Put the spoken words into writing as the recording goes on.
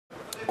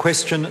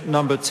Question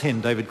number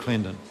 10, David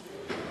Clendon.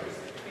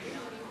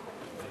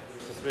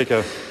 Mr.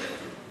 Speaker,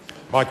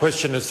 my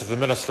question is to the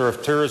Minister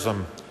of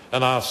Tourism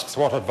and asks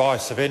what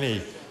advice, if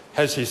any,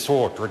 has he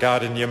sought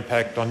regarding the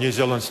impact on New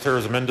Zealand's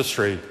tourism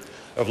industry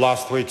of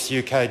last week's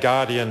UK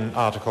Guardian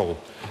article,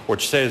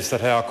 which says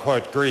that our,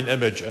 quote, green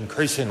image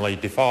increasingly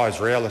defies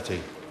reality?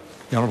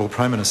 The Honourable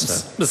Prime Minister.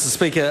 Mr.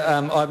 Speaker,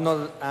 I've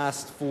not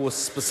asked for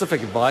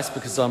specific advice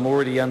because I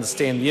already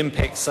understand the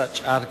impact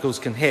such articles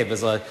can have,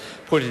 as I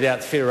pointed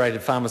out to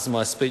Federated Farmers in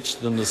my speech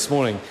to them this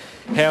morning.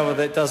 However,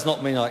 that does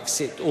not mean I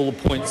accept all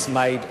the points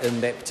made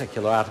in that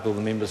particular article the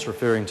member is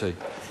referring to.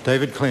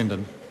 David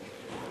Clendon.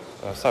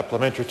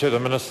 Supplementary to the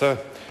Minister.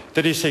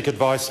 Did he seek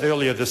advice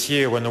earlier this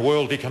year when the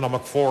World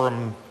Economic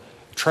Forum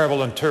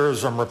Travel and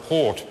Tourism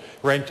Report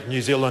ranked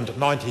New Zealand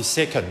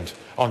 92nd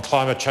on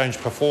climate change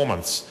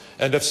performance?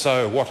 And if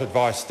so, what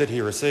advice did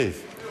he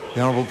receive? The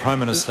Honourable Prime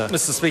Minister.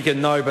 Mr. Speaker,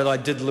 no, but I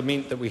did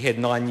lament that we had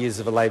 9 years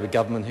of a Labor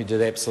government who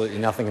did absolutely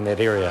nothing in that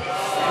area.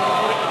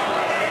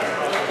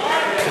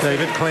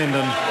 David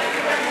Clendon.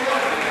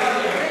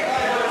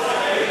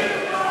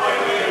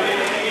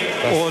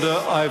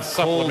 Order. I've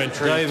called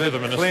David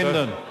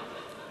Clendon.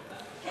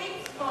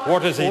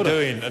 What is he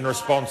doing in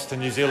response to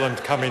New Zealand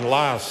coming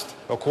last,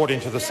 according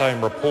to the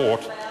same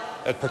report,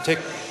 at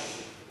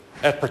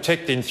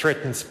protecting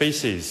threatened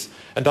species?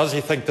 And does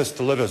he think this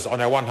delivers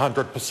on our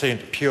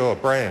 100% pure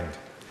brand?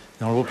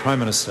 The Honourable Prime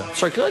Minister.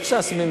 Sorry, could I just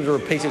ask the member to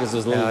repeat it because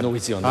there's a little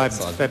noisy on that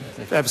side?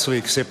 I absolutely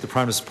accept the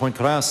Prime Minister's point.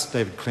 Could I ask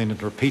David Clendon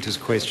to repeat his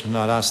question?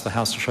 I'd ask the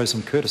House to show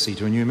some courtesy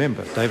to a new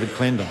member. David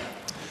Clendon.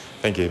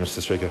 Thank you, Mr.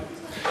 Speaker.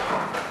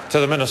 To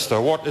the Minister,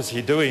 what is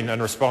he doing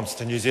in response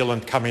to New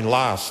Zealand coming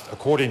last,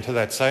 according to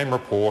that same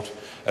report,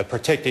 at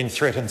protecting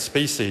threatened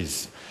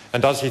species?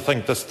 And does he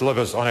think this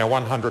delivers on our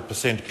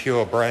 100%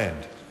 pure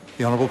brand?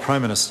 The Honourable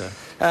Prime Minister.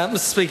 Mr.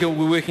 Speaker,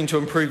 we're working to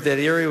improve that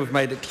area. We've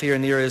made it clear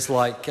in areas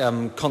like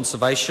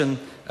conservation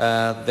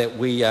that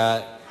we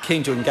are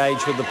keen to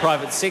engage with the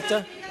private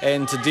sector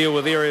and to deal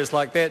with areas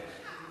like that.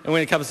 And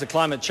when it comes to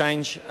climate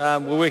change,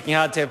 we're working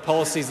hard to have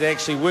policies that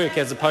actually work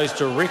as opposed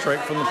to rhetoric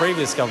from the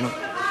previous government.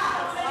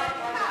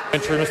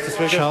 Mr.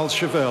 Speaker. Charles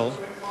Chevelle.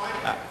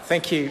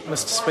 Thank you,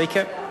 Mr.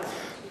 Speaker.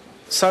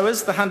 So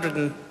is the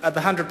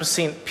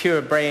 100%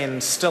 pure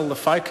brand still the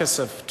focus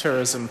of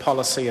tourism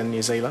policy in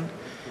New Zealand?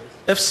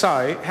 If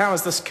so, how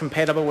is this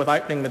compatible with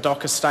opening the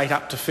dock estate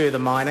up to further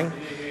mining?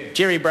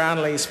 Jerry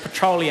Brownlee's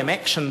Petroleum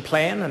Action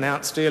Plan,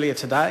 announced earlier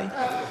today,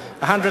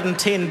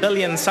 110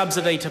 billion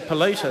subsidy to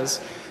polluters,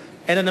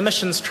 and an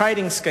emissions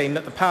trading scheme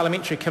that the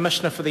Parliamentary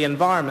Commissioner for the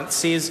Environment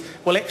says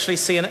will actually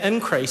see an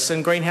increase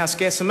in greenhouse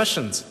gas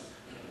emissions.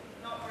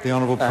 The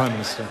Honourable Prime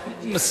Minister.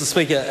 Mr.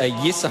 Speaker,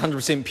 yes,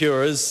 100%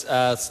 pure is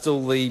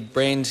still the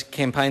brand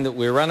campaign that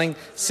we're running.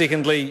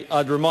 Secondly,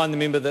 I'd remind the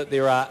member that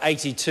there are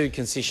 82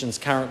 concessions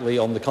currently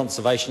on the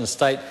conservation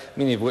estate,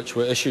 many of which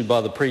were issued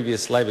by the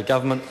previous Labor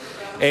government.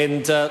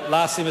 And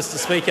lastly, Mr.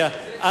 Speaker,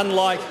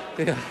 unlike...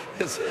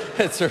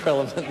 it's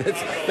irrelevant.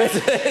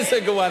 That's a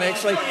good one,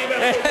 actually.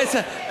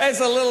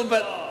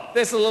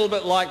 That's a little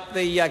bit like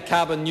the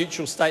carbon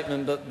neutral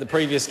statement that the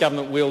previous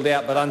government wheeled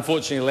out, but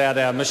unfortunately allowed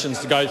our emissions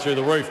to go through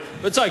the roof.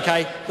 But it's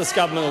okay, this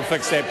government will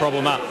fix that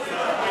problem up.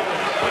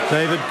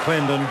 David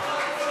Clendon.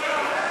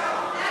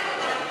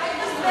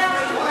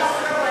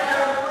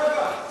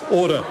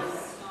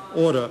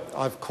 Order.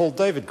 I've called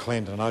David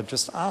Clendon. I've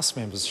just asked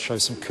members to show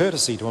some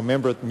courtesy to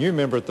a new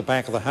member at the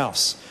back of the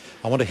House.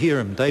 I want to hear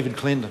him. David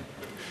Clendon.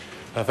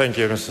 Thank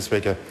you, Mr.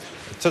 Speaker.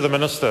 To the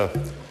Minister,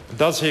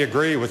 does he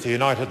agree with the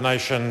United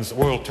Nations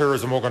World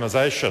Tourism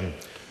Organization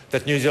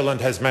that New Zealand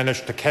has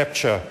managed to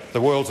capture the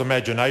world's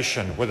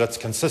imagination with its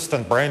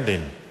consistent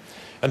branding?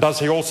 And does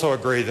he also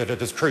agree that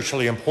it is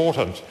crucially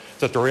important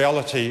that the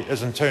reality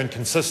is in turn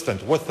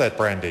consistent with that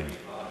branding?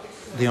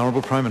 The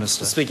Honourable Prime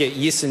Minister. Speaker,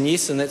 yes,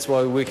 and that's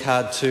why we work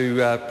hard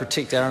to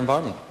protect our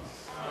environment.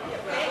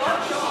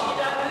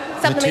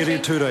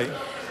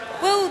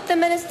 Will the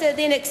Minister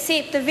then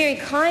accept the very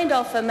kind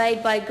offer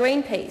made by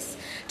Greenpeace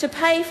to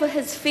pay for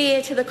his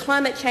fare to the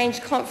climate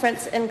change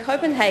conference in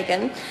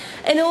Copenhagen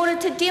in order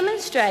to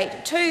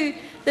demonstrate to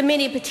the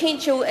many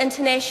potential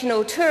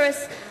international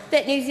tourists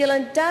that New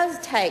Zealand does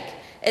take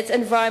its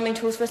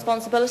environmental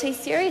responsibilities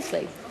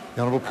seriously?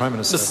 The Honourable Prime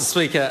Minister. Mr.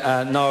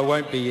 Speaker, no, I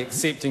won't be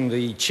accepting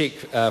the cheque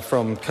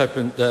from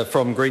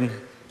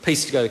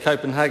Greenpeace to go to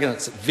Copenhagen.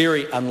 It's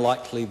very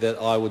unlikely that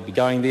I would be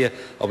going there.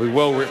 I'll be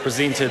well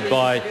represented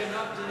by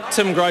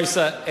Tim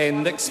Grosser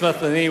and Nick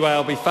Smith, and anyway,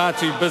 I'll be far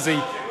too busy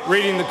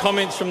reading the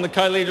comments from the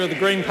co-leader of the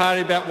Green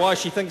Party about why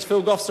she thinks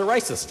Phil Goff's a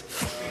racist.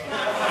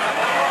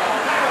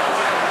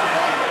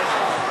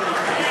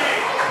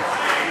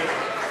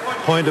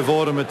 Point of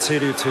order,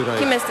 Matsiru Ture.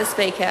 Thank you, Mr.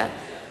 Speaker.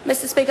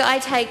 Mr. Speaker, I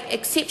take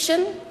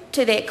exception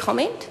to that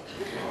comment.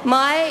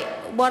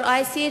 What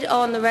I said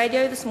on the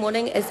radio this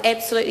morning is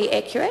absolutely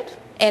accurate,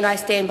 and I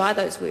stand by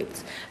those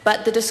words.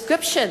 But the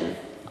description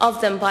of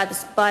them by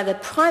the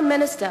Prime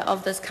Minister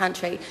of this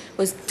country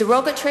was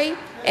derogatory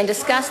and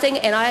disgusting,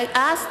 and I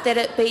ask that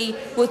it be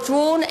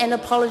withdrawn and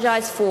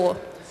apologised for.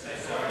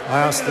 I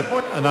ask that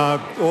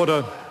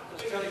order.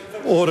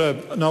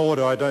 Order. No,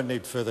 order. I don't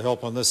need further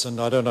help on this, and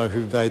I don't know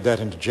who made that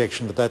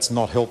interjection, but that's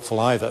not helpful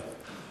either.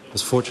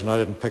 It's fortunate I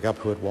didn't pick up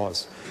who it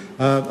was.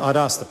 I'd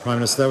ask the Prime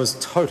Minister, that was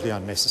totally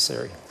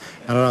unnecessary,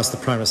 and I'd ask the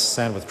Prime Minister to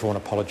stand, withdraw and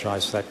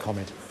apologise for that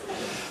comment.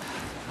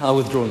 I'll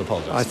withdraw and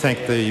apologise. I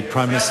thank the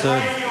Prime Minister.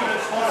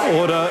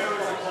 Order.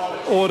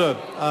 Order.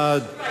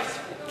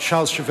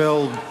 Charles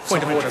Chauvel.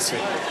 Point of order, sir.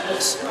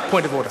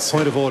 Point of order, sir.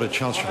 Point of order,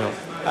 Charles Chauvel.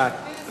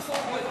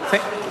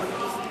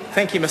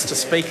 Thank you, Mr.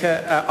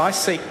 Speaker. I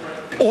seek...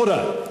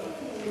 Order.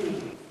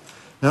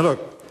 Now look,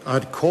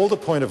 I'd called a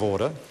point of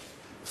order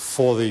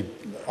for the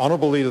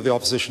Honourable Leader of the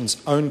Opposition's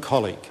own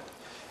colleague,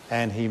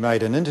 and he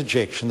made an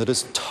interjection that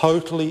is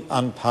totally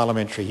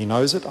unparliamentary. He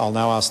knows it. I'll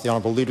now ask the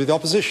Honourable Leader of the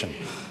Opposition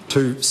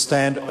to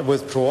stand,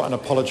 withdraw and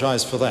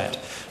apologise for that.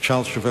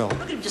 Charles Chauvel.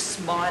 Look at him just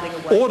smiling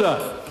away.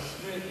 Order.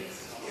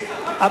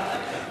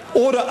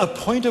 Order. A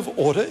point of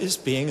order is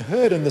being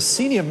heard, and the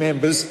senior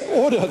members,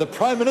 order, the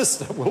Prime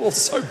Minister will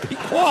also be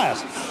quiet.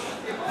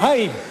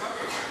 Hey,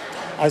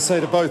 I say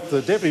to both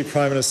the Deputy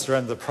Prime Minister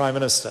and the Prime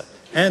Minister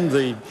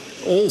and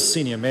all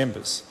senior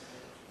members,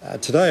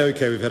 today,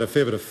 OK, we've had a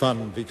fair bit of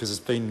fun because it's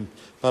been,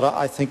 but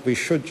I think we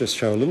should just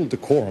show a little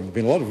decorum. There have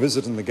been a lot of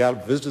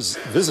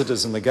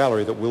visitors in the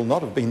gallery that will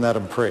not have been that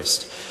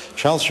impressed.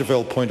 Charles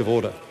Chauvel, point of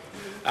order.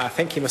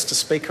 Thank you, Mr.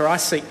 Speaker. I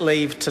seek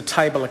leave to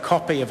table a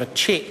copy of a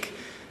cheque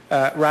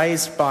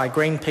raised by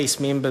Greenpeace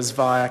members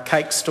via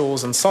cake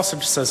stalls and sausage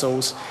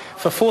sizzles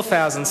for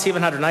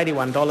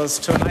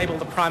 $4,781 to enable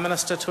the Prime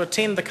Minister to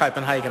attend the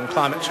Copenhagen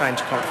Climate Change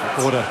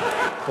Conference. Order.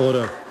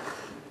 Order.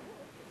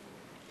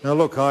 Now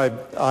look,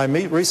 I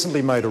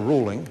recently made a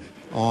ruling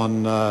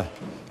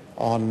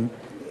on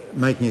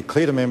making it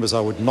clear to members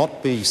I would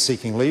not be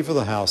seeking leave of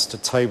the House to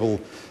table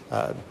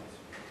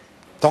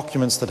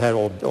documents that had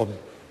or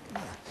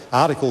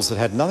articles that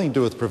had nothing to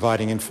do with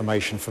providing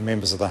information for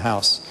members of the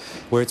House,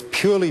 where it's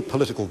purely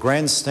political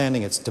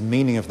grandstanding, it's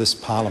demeaning of this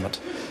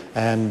Parliament.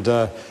 And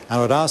I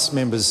would ask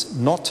members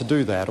not to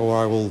do that, or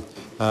I will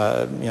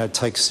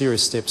take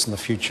serious steps in the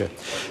future.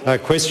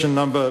 Question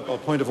number,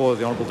 point of order,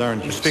 the Honourable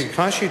Darren Hughes. Mr. Speaker,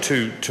 can I ask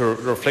you to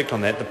reflect on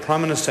that? The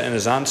Prime Minister in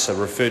his answer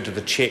referred to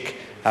the cheque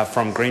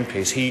from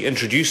Greenpeace. He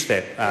introduced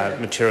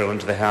that material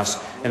into the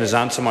House in his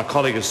answer. My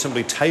colleague is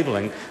simply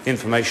tabling the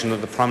information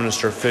that the Prime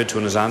Minister referred to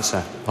in his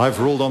answer. I've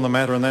ruled on the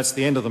matter, and that's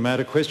the end of the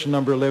matter. Question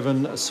number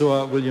 11,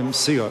 Sua William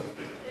Seo.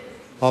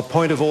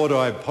 Point of order,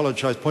 I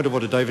apologise. Point of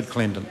order, David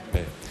Clendon.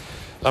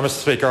 Mr.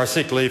 Speaker, I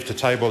seek leave to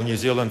table New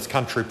Zealand's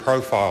country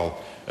profile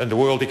in the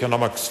World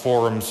Economic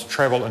Forum's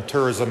Travel and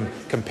Tourism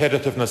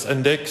Competitiveness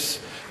Index,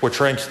 which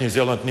ranks New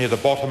Zealand near the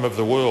bottom of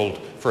the world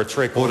for its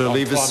record. Order,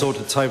 leave is sought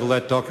to table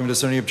that document.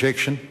 Is there any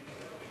objection?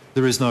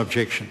 There is no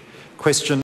objection. Question